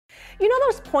You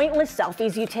know those pointless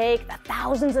selfies you take, the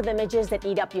thousands of images that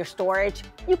eat up your storage?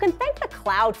 You can thank the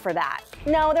cloud for that.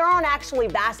 No, there aren't actually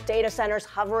vast data centers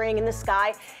hovering in the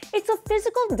sky. It's a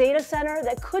physical data center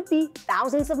that could be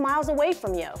thousands of miles away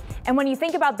from you. And when you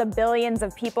think about the billions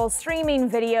of people streaming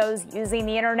videos, using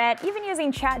the internet, even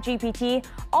using ChatGPT,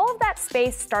 all of that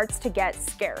space starts to get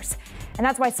scarce. And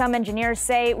that's why some engineers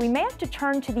say we may have to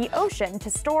turn to the ocean to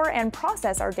store and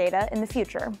process our data in the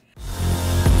future.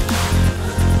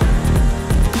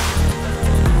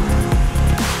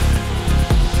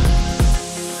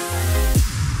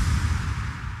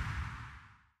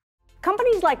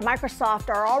 Companies like Microsoft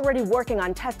are already working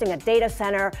on testing a data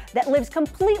center that lives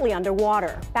completely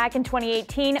underwater. Back in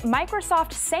 2018,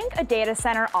 Microsoft sank a data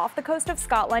center off the coast of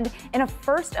Scotland in a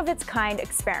first-of-its-kind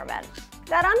experiment.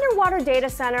 That underwater data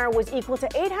center was equal to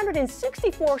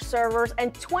 864 servers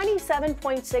and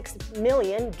 27.6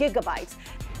 million gigabytes.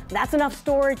 That's enough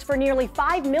storage for nearly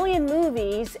 5 million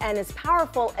movies and as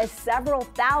powerful as several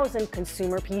thousand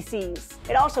consumer PCs.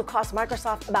 It also cost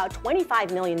Microsoft about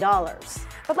 $25 million.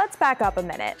 But let's back up a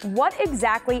minute. What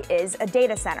exactly is a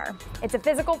data center? It's a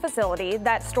physical facility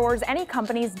that stores any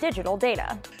company's digital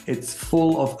data. It's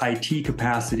full of IT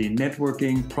capacity,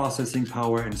 networking, processing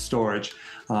power, and storage.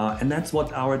 And that's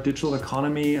what our digital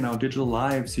economy and our digital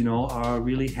lives, are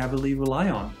really heavily rely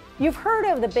on. You've heard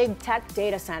of the big tech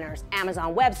data centers,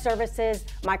 Amazon Web Services,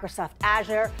 Microsoft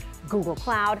Azure, Google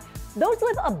Cloud. Those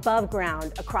live above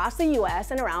ground across the US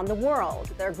and around the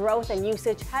world. Their growth and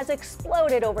usage has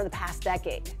exploded over the past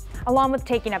decade. Along with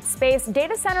taking up space,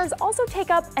 data centers also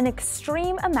take up an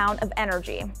extreme amount of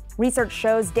energy. Research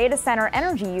shows data center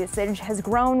energy usage has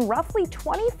grown roughly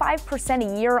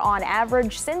 25% a year on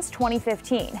average since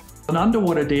 2015. An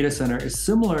underwater data center is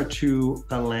similar to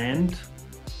a land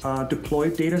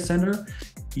deployed data center,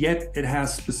 yet it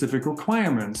has specific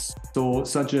requirements. So,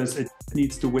 such as it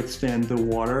needs to withstand the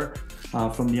water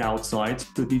from the outside.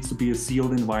 So it needs to be a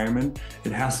sealed environment.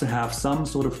 It has to have some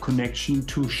sort of connection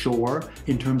to shore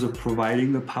in terms of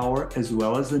providing the power as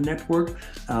well as the network.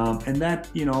 And that,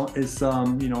 is,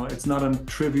 it's not a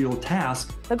trivial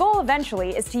task. The goal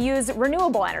eventually is to use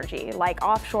renewable energy, like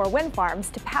offshore wind farms,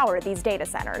 to power these data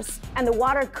centers. And the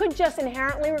water could just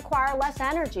inherently require less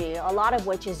energy, a lot of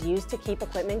which is used to keep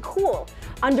equipment cool.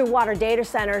 Underwater data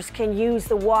centers can use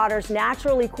the water's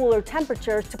naturally cooler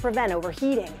temperatures to prevent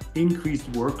overheating.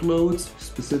 Increased workloads,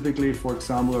 specifically, for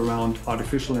example, around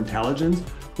artificial intelligence,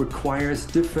 requires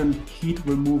different heat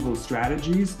removal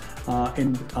strategies,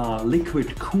 and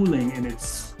liquid cooling in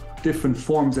its different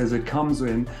forms as it comes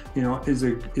in, is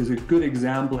a good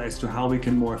example as to how we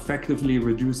can more effectively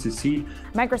reduce this heat.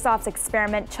 Microsoft's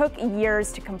experiment took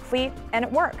years to complete, and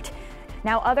it worked.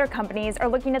 Now other companies are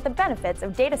looking at the benefits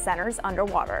of data centers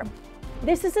underwater.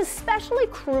 This is especially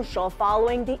crucial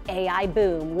following the AI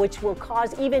boom, which will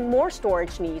cause even more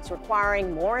storage needs,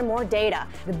 requiring more and more data.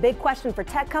 The big question for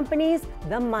tech companies,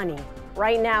 the money.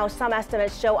 Right now, some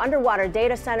estimates show underwater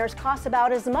data centers cost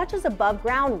about as much as above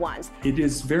ground ones. It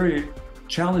is very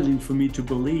challenging for me to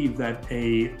believe that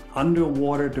a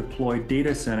underwater deployed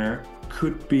data center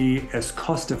could be as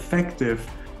cost effective.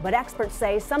 But experts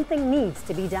say something needs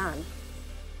to be done.